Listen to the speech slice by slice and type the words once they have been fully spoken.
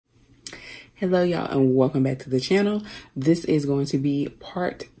Hello y'all and welcome back to the channel. This is going to be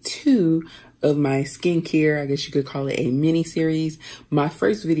part 2 of my skincare, I guess you could call it a mini series. My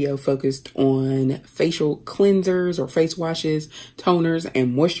first video focused on facial cleansers or face washes, toners,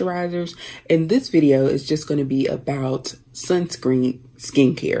 and moisturizers. And this video is just going to be about sunscreen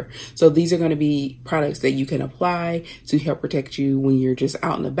skincare. So these are going to be products that you can apply to help protect you when you're just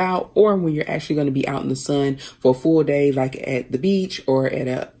out and about, or when you're actually going to be out in the sun for a full day, like at the beach or at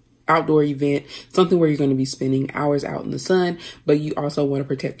a outdoor event, something where you're going to be spending hours out in the sun, but you also want to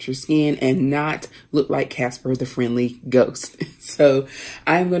protect your skin and not look like Casper the Friendly Ghost. So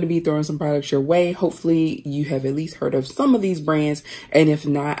I'm going to be throwing some products your way. Hopefully you have at least heard of some of these brands, and if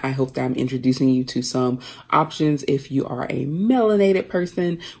not, I hope that I'm introducing you to some options. If you are a melanated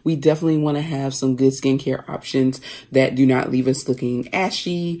person, we definitely want to have some good skincare options that do not leave us looking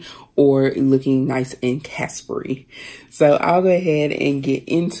ashy or looking nice and Caspery. So I'll go ahead and get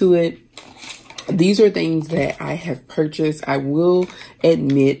into it. These are things that I have purchased. I will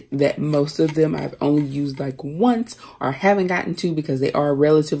admit that most of them I've only used like once or haven't gotten to because they are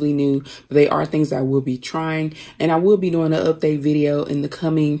relatively new, but they are things I will be trying. And I will be doing an update video in the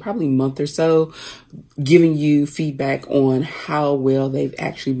coming probably month or so, giving you feedback on how well they've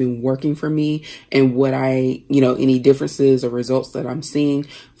actually been working for me and what any differences or results that I'm seeing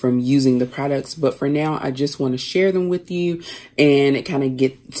from using the products. But for now, I just want to share them with you and kind of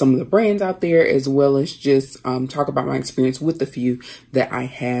get some of the brands out there, as well as just talk about my experience with the few that I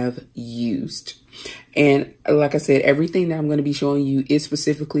have used. And like I said, everything that I'm going to be showing you is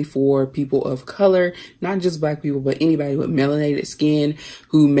specifically for people of color, not just Black people, but anybody with melanated skin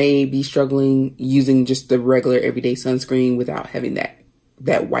who may be struggling using just the regular everyday sunscreen without having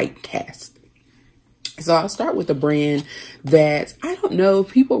that white cast. So I'll start with a brand that I don't know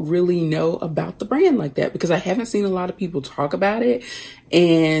if people really know about the brand like that, because I haven't seen a lot of people talk about it,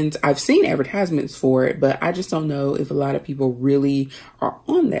 and I've seen advertisements for it, but I just don't know if a lot of people really are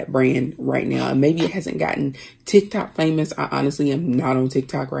on that brand right now. And maybe it hasn't gotten TikTok famous. I honestly am not on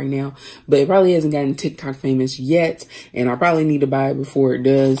TikTok right now, but it probably hasn't gotten TikTok famous yet. And I probably need to buy it before it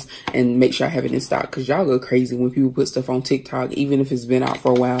does and make sure I have it in stock, because y'all go crazy when people put stuff on TikTok, even if it's been out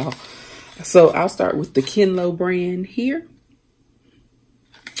for a while. So I'll start with the Kinlo brand here.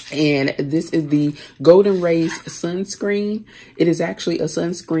 And this is the Golden Rays Sunscreen. It is actually a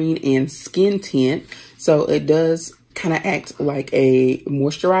sunscreen and skin tint. So it does kind of act like a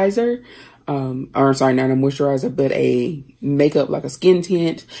moisturizer. Or sorry, not a moisturizer, but a makeup, like a skin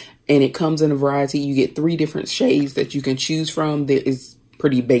tint. And it comes in a variety. You get 3 different shades that you can choose from. That is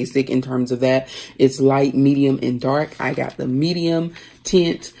pretty basic in terms of that. It's light, medium, and dark. I got the medium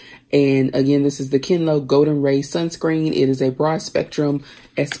tint. And again, this is the Kinlo Golden Rays Sunscreen. It is a broad spectrum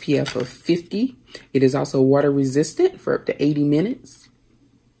SPF of 50. It is also water resistant for up to 80 minutes.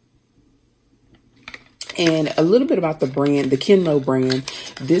 And a little bit about the brand, the Kinlo brand.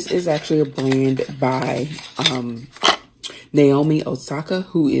 This is actually a brand by Naomi Osaka,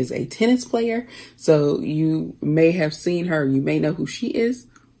 who is a tennis player. So you may have seen her. You may know who she is.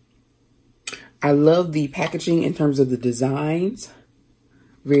 I love the packaging in terms of the designs.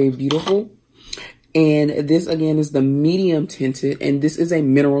 Very beautiful. And this again is the medium tinted, and this is a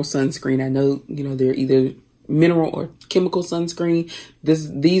mineral sunscreen. I know, they're either mineral or chemical sunscreen.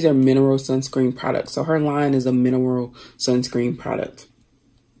 These are mineral sunscreen products. So her line is a mineral sunscreen product.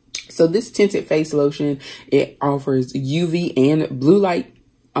 So this tinted face lotion, it offers UV and blue light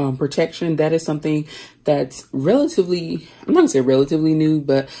protection. That is something that's relatively, I'm not gonna say relatively new,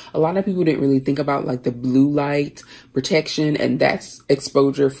 but a lot of people didn't really think about like the blue light protection, and that's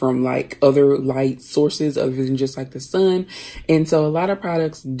exposure from like other light sources other than just like the sun. And so a lot of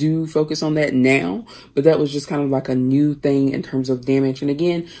products do focus on that now, but that was just kind of like a new thing in terms of damage. And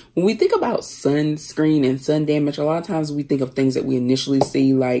again, when we think about sunscreen and sun damage, a lot of times we think of things that we initially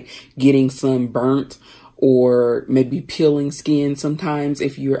see, like getting sunburnt, or maybe peeling skin. Sometimes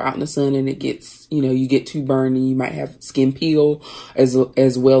if you're out in the sun and it gets, you get too burned, and you might have skin peel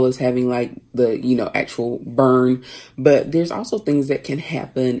as well as having like the, actual burn. But there's also things that can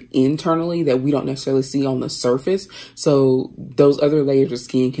happen internally that we don't necessarily see on the surface. So those other layers of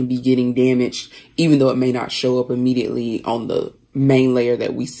skin can be getting damaged, even though it may not show up immediately on the main layer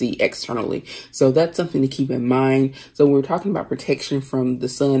that we see externally. So that's something to keep in mind. So when we're talking about protection from the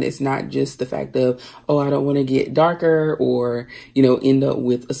sun, it's not just the fact of, oh, I don't want to get darker or, end up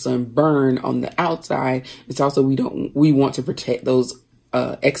with a sunburn on the outside. It's also, we want to protect those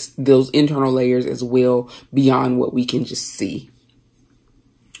internal layers as well, beyond what we can just see.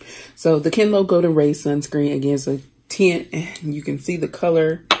 So the Kinlo Golden Rays Sunscreen, again, is a tint, and you can see the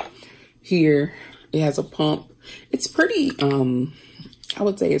color here. It has a pump. It's pretty I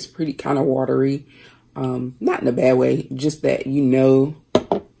would say it's pretty kind of watery. Not in a bad way, just that, you know,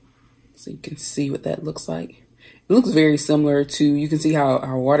 so you can see what that looks like. It looks very similar to, you can see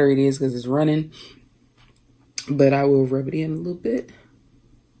how watery it is because it's running. But I will rub it in a little bit.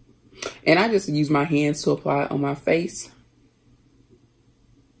 And I just use my hands to apply it on my face.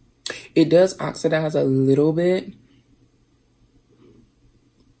 It does oxidize a little bit.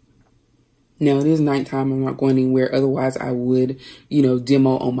 Now, it is nighttime. I'm not going anywhere. Otherwise, I would, you know,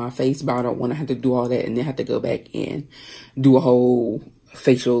 demo on my face. But I don't want to have to do all that and then have to go back and do a whole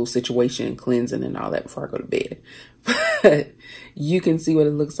facial situation, cleansing and all that before I go to bed. But you can see what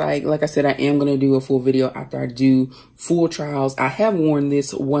it looks like. Like I said, I am going to do a full video after I do full trials. I have worn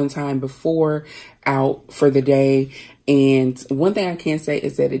this one time before out for the day. And one thing I can say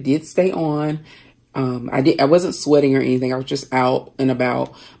is that it did stay on. I wasn't sweating or anything. I was just out and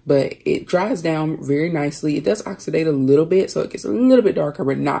about, but it dries down very nicely. It does oxidate a little bit, so it gets a little bit darker,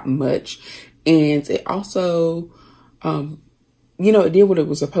 but not much. And it also, you know, it did what it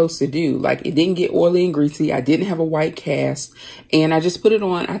was supposed to do. Like, it didn't get oily and greasy. I didn't have a white cast. And I just put it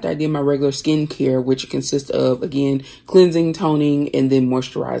on after I did my regular skincare, which consists of, again, cleansing, toning, and then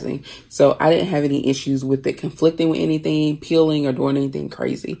moisturizing. So I didn't have any issues with it conflicting with anything, peeling, or doing anything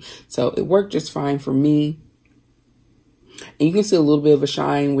crazy. So it worked just fine for me. And you can see a little bit of a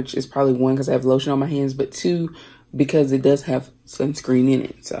shine, which is probably one, because I have lotion on my hands, but two, because it does have sunscreen in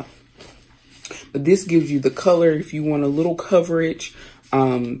it. So. But this gives you the color if you want a little coverage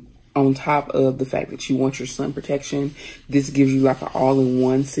on top of the fact that you want your sun protection. This gives you like an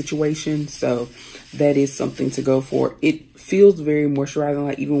all-in-one situation. So that is something to go for. It feels very moisturizing,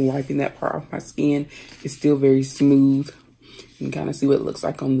 like even wiping that part off my skin, it's still very smooth. You can kind of see what it looks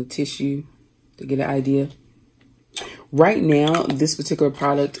like on the tissue to get an idea. Right now, this particular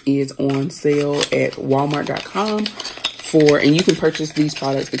product is on sale at Walmart.com. And you can purchase these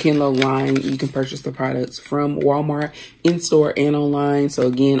products, the Kinlo line, you can purchase the products from Walmart in store and online. So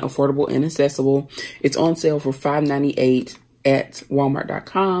again, affordable and accessible. It's on sale for $5.98 at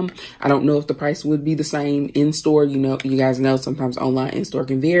Walmart.com. I don't know if the price would be the same in store. You know, you guys know sometimes online in store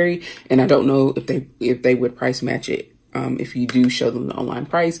can vary, and I don't know if they would price match it. If you do show them the online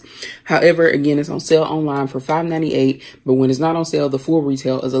price. However, again, it's on sale online for $5.98, but when it's not on sale, the full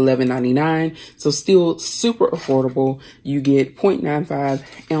retail is $11.99. So still super affordable. You get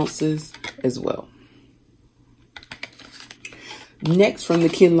 0.95 ounces as well. Next, from the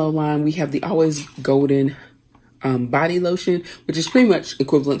Kinlo line, we have the Always Golden body lotion, which is pretty much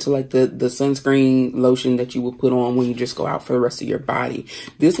equivalent to like the sunscreen lotion that you would put on when you just go out for the rest of your body.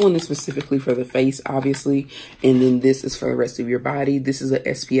 This one is specifically for the face, obviously, and then this is for the rest of your body. This is a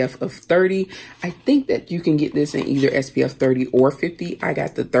SPF of 30. I think that you can get this in either SPF 30 or 50. I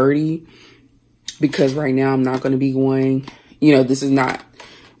got the 30 because right now I'm not going to be going, you know, this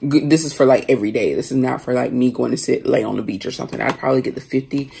is for like every day. This is not for like me going to lay on the beach or something. I'd probably get the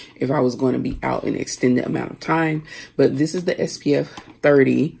 50 if I was going to be out an extended amount of time. But this is the SPF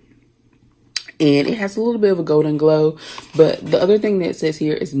 30. And it has a little bit of a golden glow. But the other thing that it says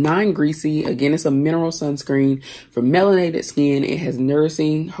here is non-greasy. Again, it's a mineral sunscreen for melanated skin. It has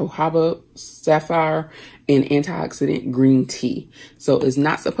nourishing jojoba, sapphire, and antioxidant green tea. So it's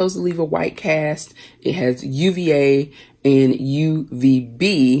not supposed to leave a white cast. It has UVA and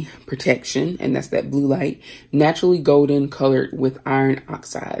UVB protection, and that's that blue light, naturally golden colored with iron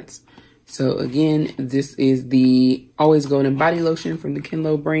oxides. So again, this is the Always Golden body lotion from the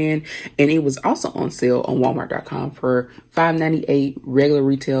Kinlo brand, and it was also on sale on Walmart.com for $5.98. Regular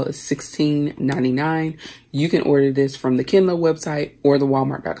retail is $16.99. You can order this from the Kinlo website or the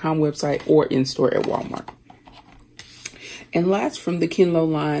Walmart.com website or in store at Walmart. And last, from the Kinlo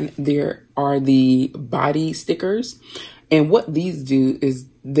line, there are the body stickers. And what these do is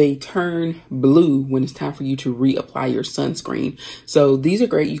they turn blue when it's time for you to reapply your sunscreen. So these are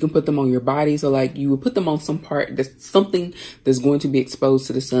great. You can put them on your body. So like you would put them on some part that's something that's going to be exposed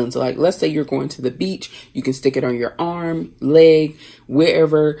to the sun. So like, let's say you're going to the beach, you can stick it on your arm, leg,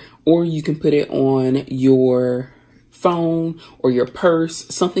 wherever, or you can put it on your phone or your purse,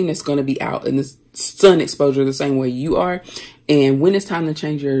 something that's going to be out in the sun exposure the same way you are. And when it's time to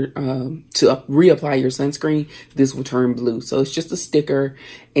change your, to reapply your sunscreen, this will turn blue. So it's just a sticker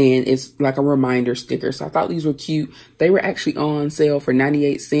and it's like a reminder sticker. So I thought these were cute. They were actually on sale for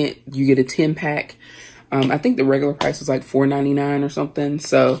 98 cents. You get a 10 pack. I think the regular price was like $4.99 or something.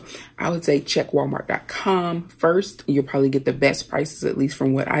 So I would say check Walmart.com first. You'll probably get the best prices, at least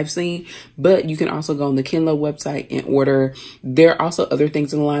from what I've seen. But you can also go on the Kinlo website and order. There are also other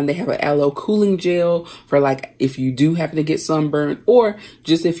things in the line. They have an aloe cooling gel for like if you do happen to get sunburned, or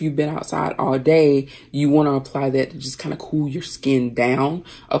just if you've been outside all day, you want to apply that to just kind of cool your skin down.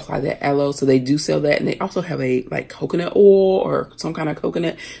 Apply that aloe. So they do sell that. And they also have a like coconut oil or some kind of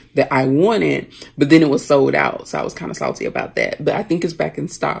coconut that I wanted, but then it was sold out. So I was kind of salty about that. But I think it's back in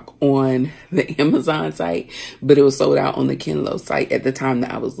stock on the Amazon site, but it was sold out on the Kinlo site at the time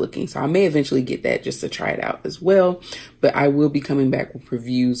that I was looking. So I may eventually get that just to try it out as well. But I will be coming back with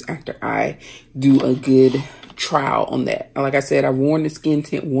reviews after I do a good trial on that. Like I said, I've worn the skin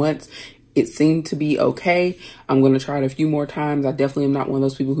tint once. It seemed to be okay. I'm going to try it a few more times. I definitely am not one of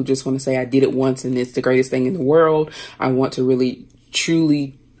those people who just want to say I did it once and it's the greatest thing in the world. I want to really,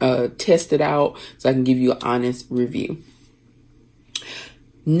 truly test it out so I can give you an honest review.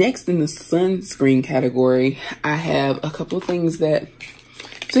 Next in the sunscreen category, I have a couple of things that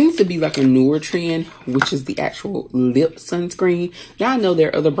seems to be like a newer trend, which is the actual lip sunscreen. Now I know there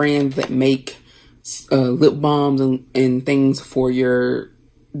are other brands that make lip balms and things for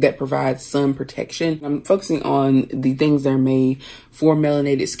that provide sun protection. I'm focusing on the things that are made for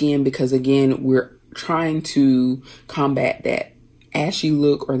melanated skin because again, we're trying to combat that ashy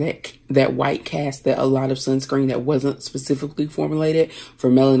look or that white cast that a lot of sunscreen that wasn't specifically formulated for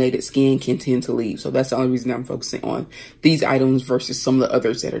melanated skin can tend to leave. So that's the only reason I'm focusing on these items versus some of the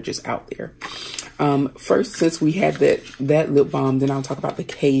others that are just out there. First, since we had that lip balm, then I'll talk about the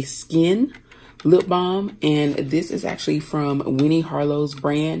K-Skin lip balm, and this is actually from Winnie Harlow's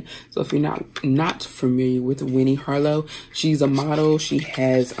brand. So if you're not familiar with Winnie Harlow, she's a model. She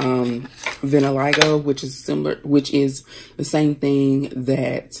has vitiligo, which is the same thing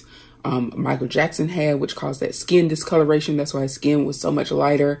that Michael Jackson had, which caused that skin discoloration. That's why his skin was so much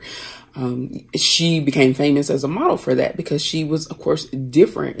lighter. She became famous as a model for that because she was, of course,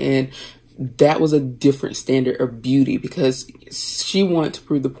 different, and that was a different standard of beauty because she wanted to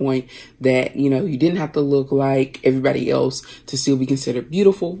prove the point that, you know, you didn't have to look like everybody else to still be considered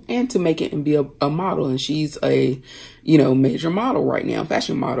beautiful and to make it and be a model. And she's a, you know, major model right now,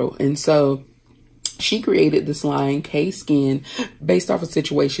 fashion model. And so she created this line, K-Skin, based off a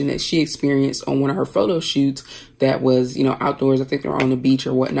situation that she experienced on one of her photo shoots that was, you know, outdoors. I think they were on the beach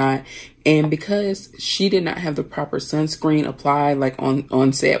or whatnot. And because she did not have the proper sunscreen applied, like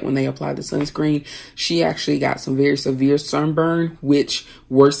on set when they applied the sunscreen, she actually got some very severe sunburn, which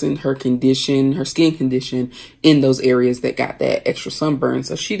worsened her condition, her skin condition in those areas that got that extra sunburn.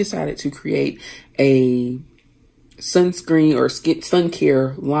 So she decided to create a sunscreen or sun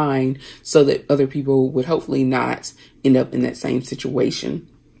care line so that other people would hopefully not end up in that same situation.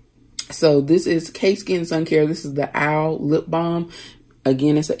 So this is K-Skin Sun Care. This is the Owl Lip Balm.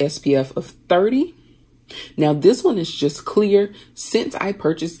 Again, it's an SPF of 30. Now this one is just clear. Since I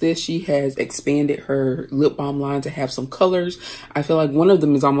purchased this, she has expanded her lip balm line to have some colors. I feel like one of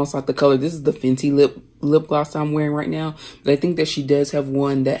them is almost like the color. This is the Fenty lip gloss I'm wearing right now. But I think that she does have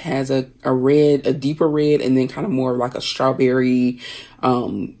one that has a red, a deeper red, and then kind of more like a strawberry,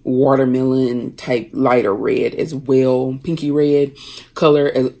 watermelon type lighter red as well, pinky red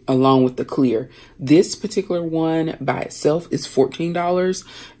color along with the clear. This particular one by itself is $14,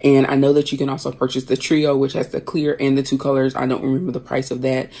 and I know that you can also purchase the trio, which has the clear and the two colors. I don't remember the price of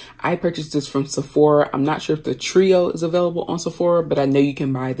that. I purchased this from Sephora. I'm not sure if the trio is available on Sephora, but I know you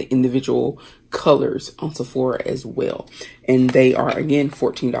can buy the individual colors on Sephora as well, and they are again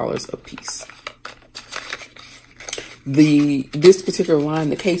 $14 a piece. This particular line,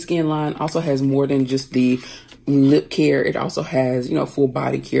 the K-Skin line, also has more than just the lip care. It also has, you know, full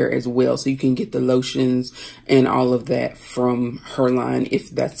body care as well. So you can get the lotions and all of that from her line if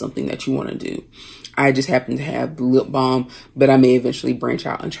that's something that you want to do. I just happen to have the lip balm, but I may eventually branch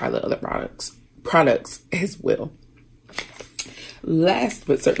out and try the other products as well. Last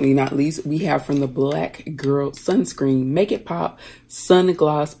but certainly not least, we have from the Black Girl Sunscreen Make It Pop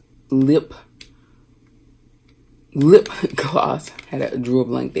Sungloss Lip gloss. Drew a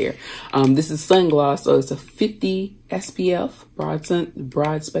blank there. This is Sungloss, so it's a 50 SPF,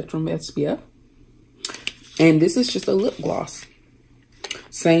 broad spectrum SPF. And this is just a lip gloss.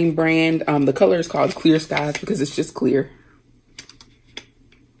 Same brand. The color is called Clear Skies because it's just clear.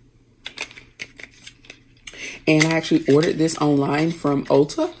 And I actually ordered this online from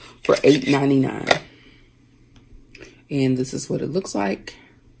Ulta for $8.99. And this is what it looks like.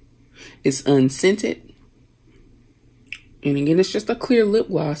 It's unscented. And again, it's just a clear lip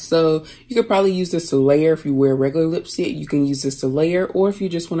gloss. So you could probably use this to layer. If you wear regular lipstick, you can use this to layer. Or if you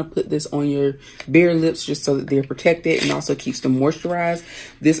just want to put this on your bare lips just so that they're protected and also keeps them moisturized.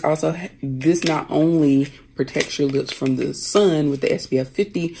 This not only protects your lips from the sun with the SPF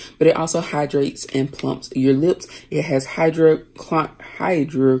 50, but it also hydrates and plumps your lips. It has hydrochloric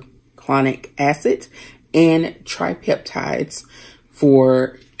acid and tripeptides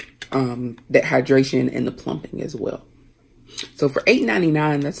for that hydration and the plumping as well. So for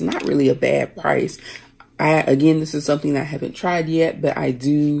 $8.99, that's not really a bad price. Again, this is something that I haven't tried yet, but I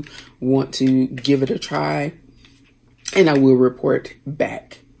do want to give it a try, and I will report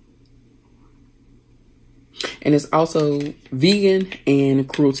back. And it's also vegan and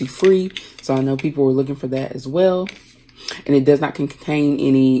cruelty-free, so I know people were looking for that as well. And it does not contain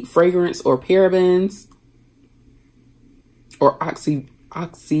any fragrance or parabens or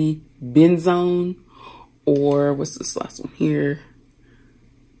oxybenzone, or what's this last one here?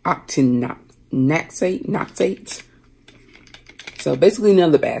 Octinoxate. So basically none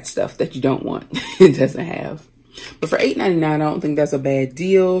of the bad stuff that you don't want, it doesn't have. But for $8.99, I don't think that's a bad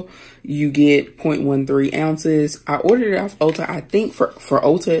deal. You get 0.13 ounces. I ordered it off Ulta. I think for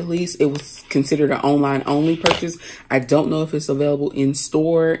Ulta at least, it was considered an online only purchase. I don't know if it's available in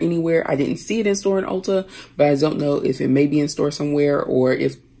store anywhere. I didn't see it in store in Ulta, but I don't know if it may be in store somewhere or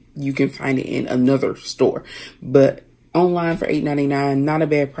if you can find it in another store. But online for $8.99, not a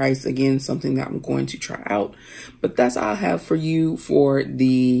bad price. Again, something that I'm going to try out. But that's all I have for you for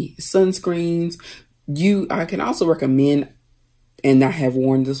the sunscreens. I can also recommend, and I have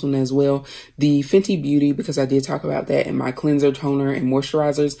worn this one as well, the Fenty Beauty, because I did talk about that in my cleanser, toner, and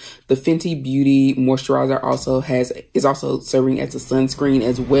moisturizers. The Fenty Beauty moisturizer is also serving as a sunscreen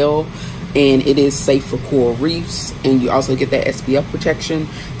as well, and it is safe for coral reefs, and you also get that SPF protection.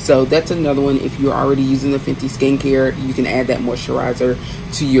 So that's another one. If you're already using the Fenty skincare, you can add that moisturizer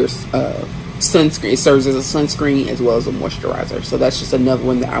to your sunscreen. It serves as a sunscreen as well as a moisturizer. So that's just another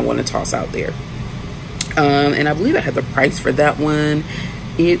one that I want to toss out there. And I believe I have the price for that one.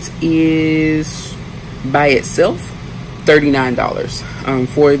 It is by itself $39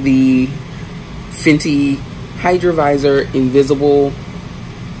 for the Fenty Hydra Visor Invisible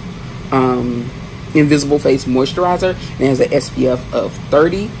Face Moisturizer, and it has an SPF of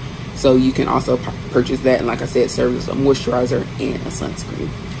 30. So you can also purchase that, and like I said, it serves as a moisturizer and a sunscreen.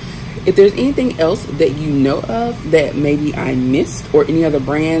 If there's anything else that you know of that maybe I missed, or any other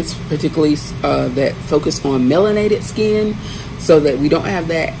brands particularly that focus on melanated skin so that we don't have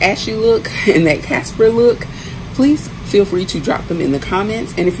that ashy look and that Casper look, please feel free to drop them in the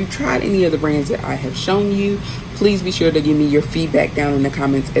comments. And if you've tried any of the brands that I have shown you, please be sure to give me your feedback down in the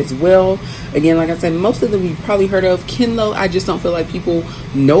comments as well. Again, like I said, most of them you've probably heard of. Kinlo, I just don't feel like people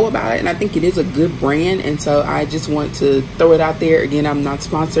know about it, and I think it is a good brand, and so I just want to throw it out there. Again, I'm not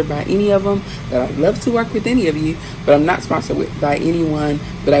sponsored by any of them, but I'd love to work with any of you, but I'm not sponsored by anyone,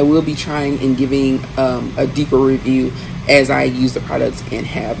 but I will be trying and giving a deeper review as I use the products and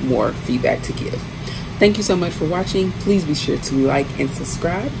have more feedback to give. Thank you so much for watching. Please be sure to like and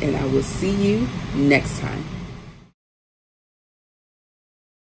subscribe, and I will see you next time.